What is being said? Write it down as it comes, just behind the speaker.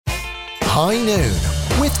High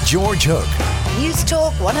Noon with George Hook. News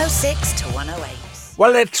Talk 106 to 108.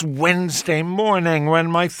 Well, it's Wednesday morning when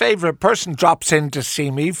my favourite person drops in to see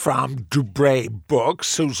me from Dubray Books,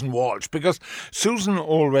 Susan Walsh, because Susan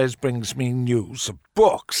always brings me news of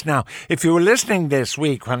books. Now, if you were listening this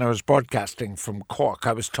week when I was broadcasting from Cork,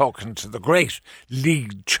 I was talking to the great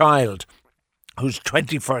lead child whose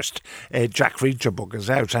 21st Jack Reacher book is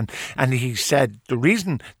out. And he said the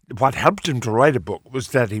reason what helped him to write a book was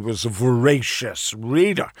that he was a voracious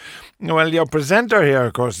reader. Well, your presenter here,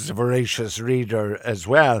 of course, is a voracious reader as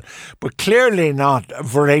well, but clearly not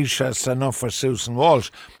voracious enough for Susan Walsh,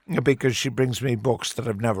 because she brings me books that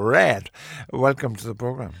I've never read. Welcome to the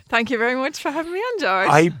programme. Thank you very much for having me on, George.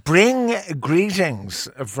 I bring greetings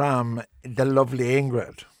from the lovely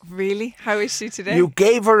Ingrid. Really? How is she today? You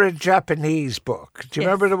gave her a Japanese book. Do you Yes.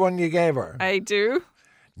 remember the one you gave her? I do.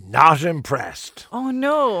 Not impressed. Oh,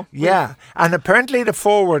 no. Yeah, and apparently the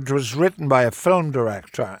foreword was written by a film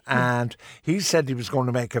director, and he said he was going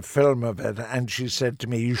to make a film of it, and she said to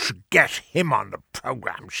me, you should get him on the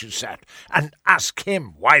programme, she said, and ask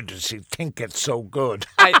him, why does he think it's so good?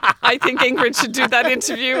 I think Ingrid should do that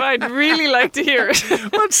interview. I'd really like to hear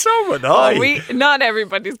it. Well, so would I. Not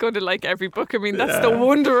everybody's going to like every book. I mean, that's the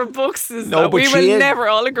wonder of books, is No, that but we she will is- never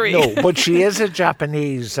all agree. No, but she is a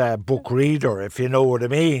Japanese book reader, if you know what I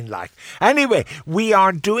mean. Anyway, we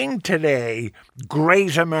are doing today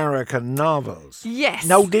great American novels. Yes.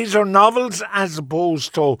 Now, these are novels as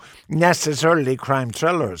opposed to necessarily crime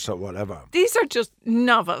thrillers or whatever. These are just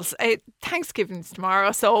novels. Thanksgiving's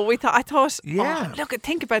tomorrow, so I thought, Yeah.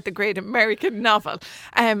 think about the great American novel.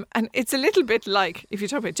 And it's a little bit like, if you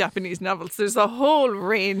talk about Japanese novels, there's a whole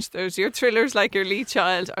range. There's your thrillers like Your Lee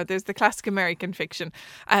Child, or there's the classic American fiction.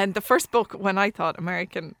 And the first book when I thought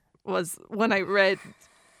American was when I read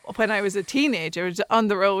when I was a teenager, it was On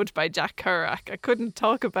the Road by Jack Kerouac. I couldn't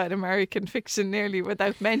talk about American fiction nearly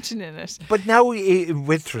without mentioning it. But now,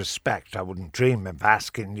 with respect, I wouldn't dream of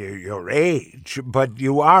asking you your age, but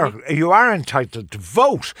you are entitled to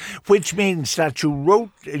vote, which means that you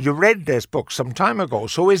read this book some time ago.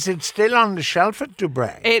 So is it still on the shelf at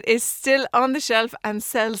Dubray? It is still on the shelf and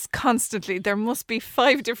sells constantly. There must be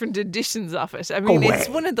 5 different editions of it. I mean, it's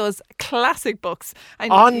one of those classic books.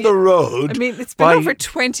 On the Road. I mean, it's been over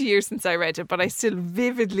 20 years since I read it, but I still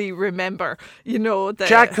vividly remember, the...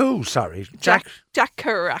 Jack who? Sorry. Jack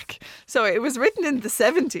Kerouac. So it was written in the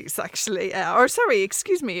 70s, actually.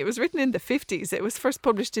 It was written in the 50s. It was first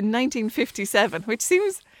published in 1957, which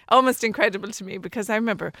seems almost incredible to me because I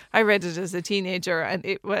remember I read it as a teenager and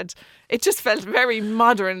it just felt very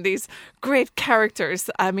modern. These great characters.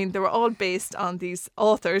 I mean, they were all based on these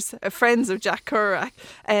authors, friends of Jack Kerouac.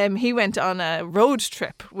 He went on a road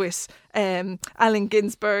trip with Allen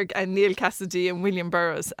Ginsberg and Neil Cassidy and William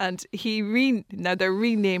Burroughs, and now they're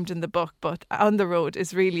renamed in the book, but On the Road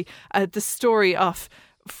is really the story of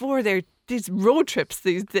these road trips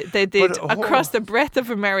they did across the breadth of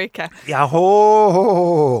America. Yeah,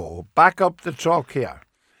 back up the truck here.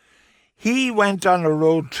 He went on a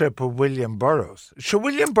road trip with William Burroughs. So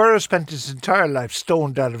William Burroughs spent his entire life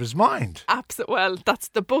stoned out of his mind. Absolutely. Well,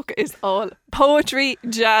 the book is all poetry,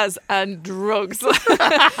 jazz and drugs.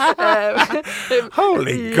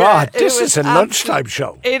 Holy God, this is a lunchtime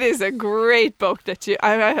show. It is a great book that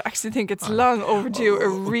I actually think it's long overdue a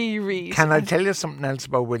reread. Can I tell you something else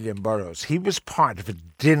about William Burroughs? He was part of a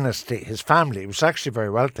dynasty. His family was actually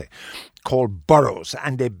very wealthy, called Burroughs,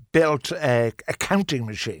 and they built accounting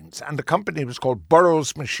machines, and the company was called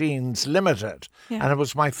Burroughs Machines Limited, and it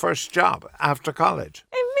was my first job after college.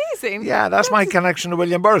 Amazing. Yeah, that's my connection to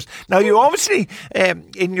William Burroughs. Now, you obviously,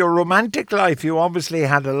 in your romantic life, you obviously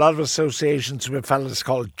had a lot of associations with fellas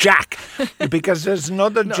called Jack, because there's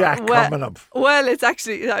another Jack coming up. Well, it's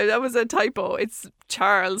actually, that was a typo. It's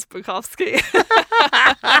Charles Bukowski.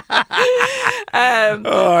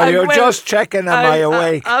 You're just checking, am I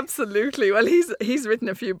awake? Absolutely. Well, he's written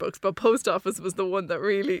a few books, but Post Office was the one that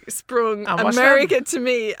really sprung And what's America to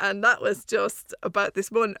me, and that was just about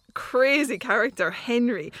this one crazy character,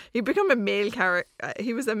 Henry. He became a mail carrier.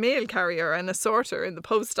 He was a mail carrier and a sorter in the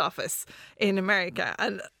post office in America,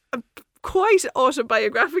 and quite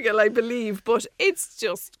autobiographical, I believe, but it's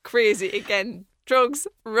just crazy. Again, drugs,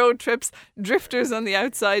 road trips, drifters on the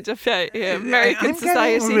outside of American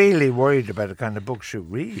society. I'm really worried about the kind of books you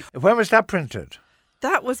read. When was that printed?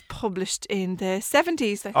 That was published in the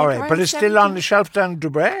 70s, I think. All right, but it's still on the shelf down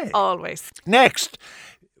Dubray. Always. Next,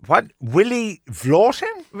 what? Willie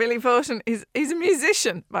Vloten? Willie Vloten, he's a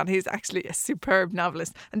musician, but he's actually a superb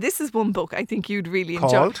novelist. And this is one book I think you'd really enjoy.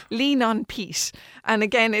 Called? Lean on Pete. And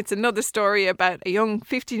again, it's another story about a young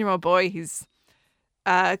 15-year-old boy. He's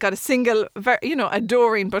got a single,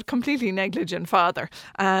 adoring but completely negligent father,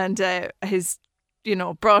 and his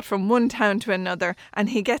brought from one town to another, and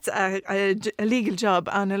he gets a legal job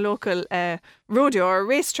on a local rodeo or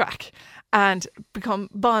racetrack, and become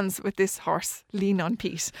bonds with this horse, Lean on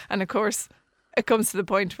Pete. And of course, it comes to the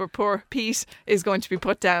point where poor Pete is going to be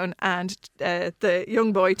put down, and the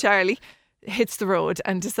young boy, Charlie, hits the road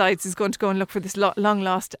and decides he's going to go and look for this long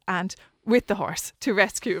lost aunt with the horse to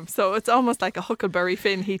rescue him. So it's almost like a Huckleberry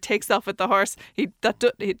Finn. He takes off with the horse. It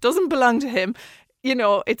doesn't belong to him.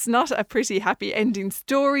 It's not a pretty happy ending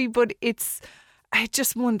story, but it's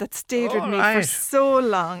just one that stayed with me for so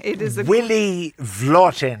long. It is Willie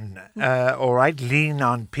Vlottin, all right, Lean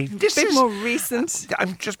on Pete. This is more recent.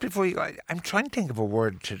 I'm just before you go, I'm trying to think of a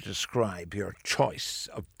word to describe your choice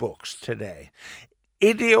of books today.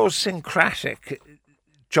 Idiosyncratic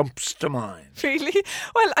jumps to mind. Really?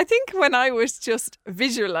 Well, I think when I was just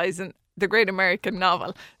visualising the great American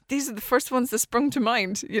novel, these are the first ones that sprung to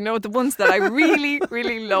mind. The ones that I really,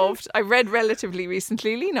 really loved. I read relatively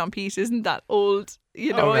recently. Lean on Pete isn't that old.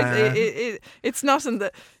 It's not in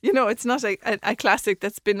the. It's not a classic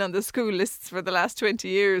that's been on the school lists for the last 20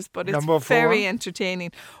 years, but it's very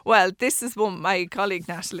entertaining. Well, this is one my colleague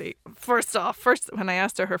Natalie. First when I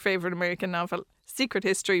asked her favourite American novel, Secret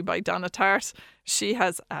History by Donna Tartt. She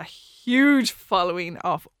has a huge following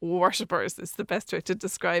of worshippers. Is the best way to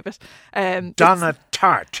describe it. Donna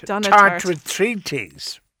Tartt. Tartt with 3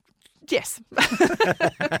 T's. Yes.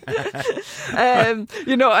 And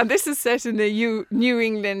this is set in a New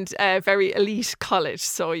England very elite college,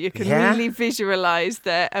 so you can really visualise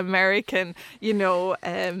the American,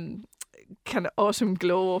 kind of autumn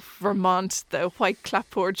glow of Vermont, the white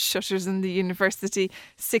clapboard shutters in the university,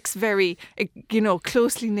 6 very,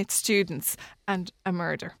 closely knit students, and a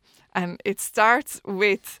murder. And it starts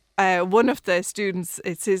with one of the students.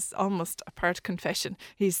 It's his almost a part confession.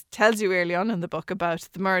 He tells you early on in the book about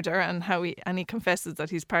the murder and how he confesses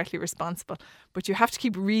that he's partly responsible. But you have to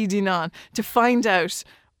keep reading on to find out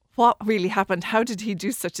what really happened. How did he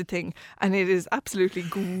do such a thing? And it is absolutely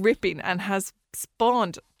gripping and has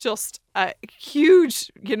spawned just a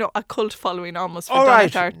huge, a cult following almost for Donna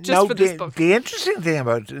Tartt, just for this book. The interesting thing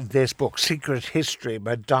about this book, Secret History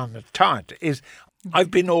by Donna Tartt, is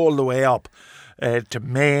I've been all the way up to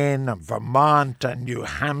Maine and Vermont and New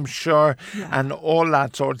Hampshire and all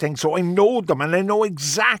that sort of thing. So I know them, and I know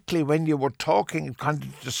exactly when you were talking, kind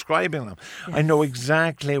of describing them, I know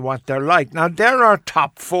exactly what they're like. Now, they're our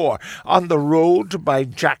top 4. On the Road by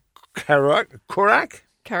Jack Kerouac.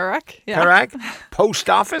 Post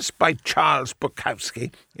Office by Charles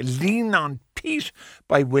Bukowski. Lean on Pete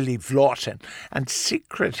by Willie Vlottin. And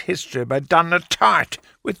Secret History by Donna Tartt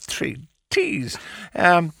with 3 T's.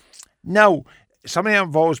 Now, something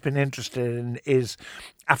I've always been interested in is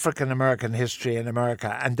African American history in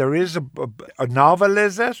America, and there is a novel,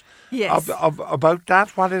 is it? Yes. About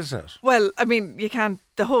that? What is it? Well, I mean,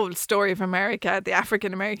 the whole story of America, the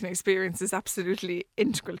African American experience is absolutely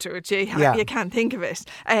integral to it. You can't think of it.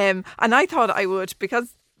 And I thought I would,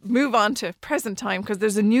 because move on to present time, because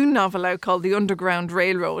there's a new novel out called The Underground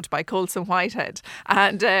Railroad by Colson Whitehead,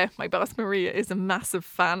 and my boss Maria is a massive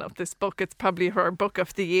fan of this book. It's probably her book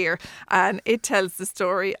of the year, and it tells the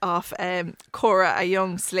story of Cora, a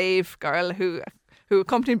young slave girl who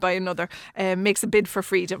accompanied by another, makes a bid for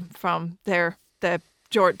freedom from their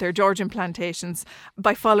Georgian plantations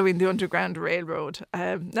by following the Underground Railroad.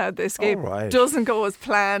 Now, the escape doesn't go as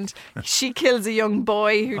planned. She kills a young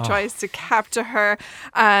boy who tries to capture her,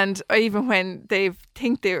 and even when they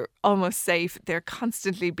think they're almost safe, they're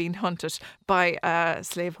constantly being hunted by a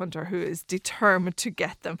slave hunter who is determined to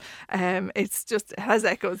get them. It has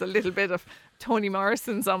echoes a little bit of Toni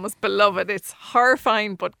Morrison's almost Beloved. It's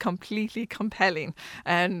horrifying but completely compelling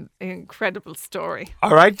and incredible story.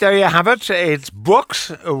 All right, there you have it. It's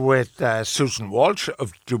Books with Susan Walsh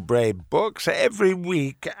of Dubray Books every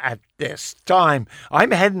week at this time.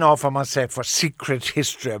 I'm heading off, I must say, for Secret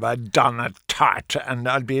History by Donna Tartt, and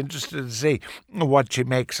I'll be interested to see what she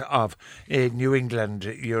makes of New England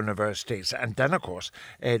universities. And then, of course,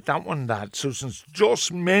 that one that Susan's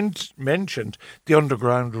just mentioned, The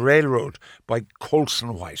Underground Railroad by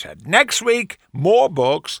Colson Whitehead. Next week, more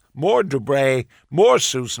books, more Dubray, more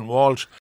Susan Walsh.